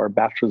are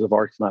bachelors of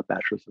arts, not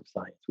bachelors of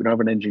science. We don't have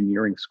an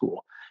engineering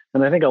school.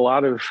 And I think a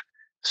lot of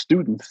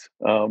students,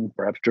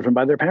 perhaps driven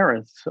by their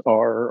parents,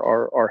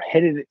 are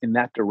headed in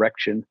that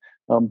direction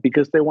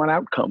because they want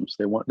outcomes.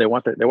 They want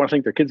to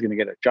think their kid's going to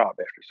get a job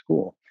after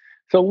school.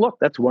 So look,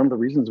 that's one of the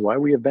reasons why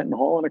we have Benton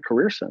Hall and a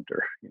career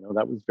center.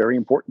 That was very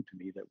important to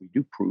me, that we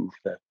do prove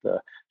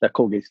that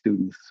Colgate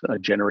students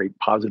generate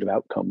positive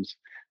outcomes.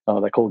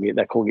 That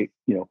Colgate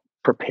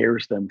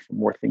prepares them for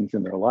more things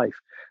in their life.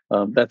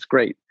 That's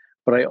great.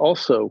 But I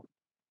also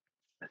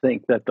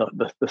think that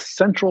the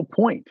central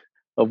point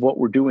of what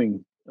we're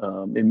doing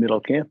in Middle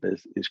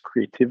Campus is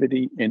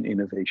creativity and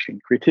innovation.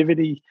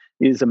 Creativity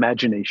is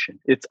imagination.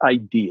 It's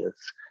ideas.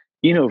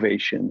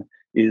 Innovation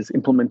is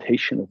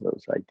implementation of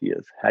those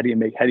ideas. How do you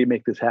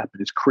make this happen?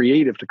 It's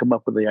creative to come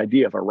up with the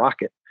idea of a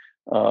rocket,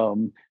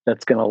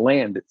 that's going to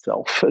land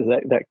itself. Well,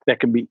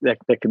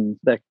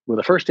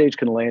 the first stage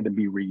can land and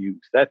be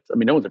reused. No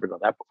one's ever done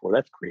that before.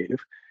 That's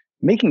creative.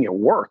 Making it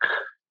work.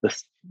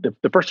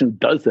 The person who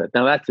does that,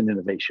 now that's an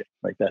innovation,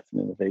 right? That's an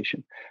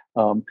innovation.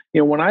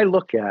 When I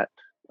look at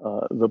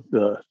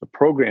the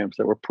programs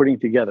that we're putting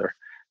together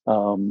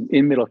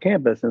in Middle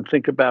Campus, and let's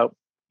think about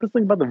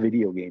the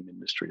video game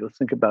industry. Let's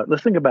think about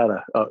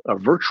a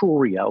virtual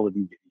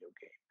reality video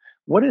game.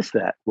 What is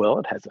that? Well,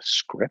 it has a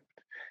script,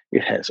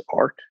 it has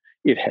art,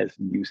 it has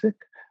music,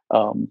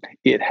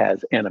 it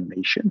has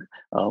animation,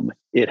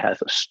 it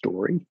has a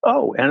story.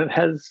 Oh, and it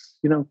has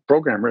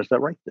programmers that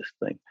write this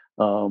thing,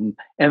 and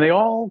they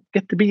all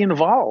get to be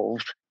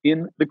involved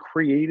in the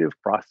creative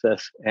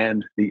process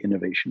and the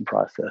innovation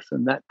process.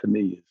 And that, to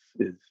me,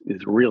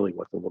 is really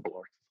what the liberal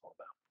arts is all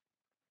about.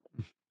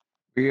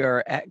 We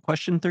are at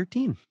question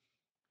 13.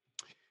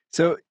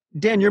 So,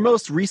 Dan, your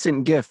most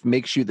recent gift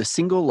makes you the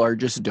single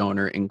largest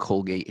donor in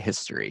Colgate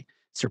history,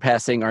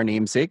 surpassing our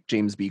namesake,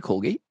 James B.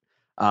 Colgate.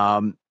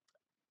 I'm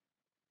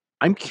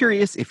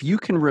curious if you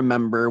can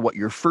remember what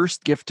your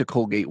first gift to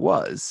Colgate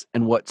was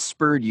and what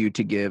spurred you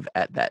to give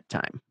at that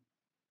time.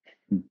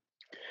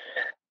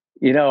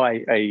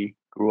 I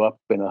grew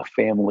up in a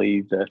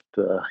family that,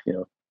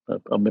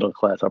 a middle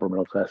class, upper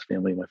middle class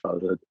family. My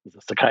father was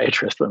a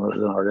psychiatrist and I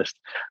was an artist.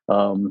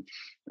 And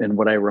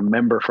what I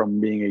remember from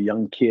being a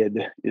young kid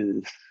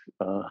is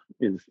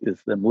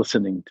them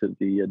listening to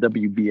the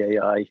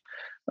WBAI,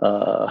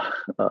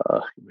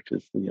 which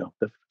is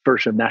the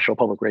version of National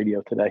Public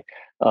Radio today,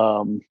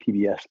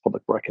 PBS,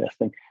 public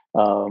broadcasting.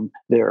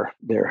 Their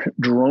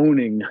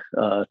droning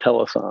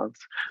telethons,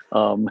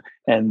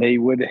 and they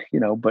would,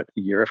 but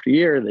year after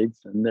year they'd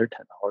send their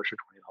 $10 or $20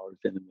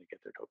 in and they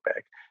get their tote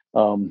bag,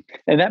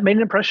 and that made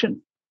an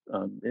impression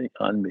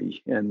on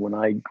me. And when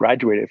I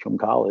graduated from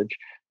college,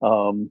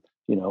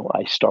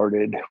 I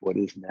started what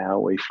is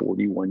now a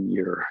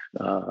 41-year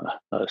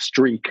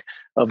streak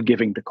of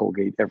giving to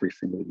Colgate every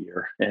single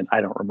year. And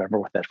I don't remember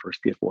what that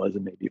first gift was,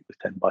 and maybe it was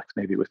 $10,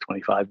 maybe it was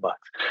 $25.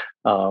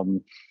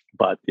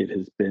 But it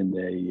has been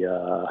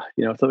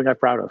something I'm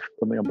proud of,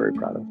 something I'm very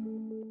proud of.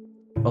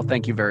 Well,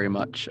 thank you very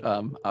much,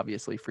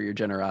 obviously, for your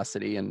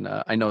generosity. And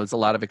I know there's a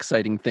lot of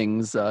exciting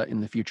things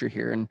in the future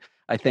here. And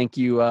I thank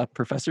you,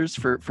 professors,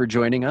 for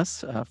joining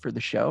us for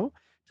the show.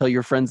 Tell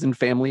your friends and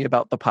family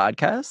about the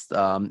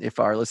podcast. If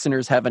our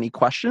listeners have any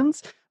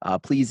questions,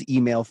 please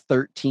email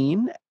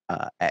 13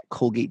 at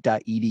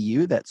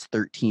colgate.edu. That's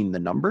 13, the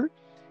number.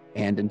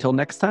 And until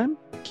next time,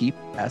 keep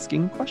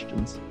asking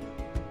questions.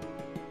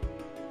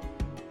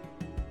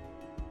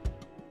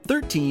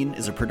 13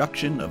 is a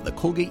production of the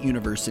Colgate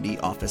University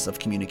Office of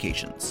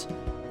Communications.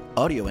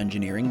 Audio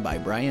engineering by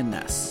Brian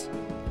Ness.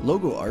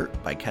 Logo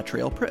art by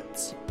Catriel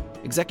Pritz.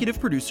 Executive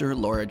producer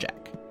Laura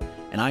Jack.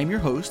 And I'm your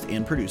host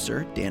and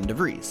producer, Dan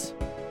DeVries.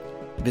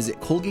 Visit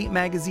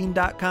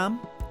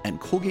ColgateMagazine.com and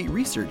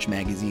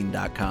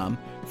ColgateResearchMagazine.com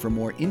for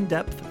more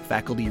in-depth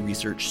faculty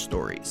research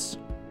stories.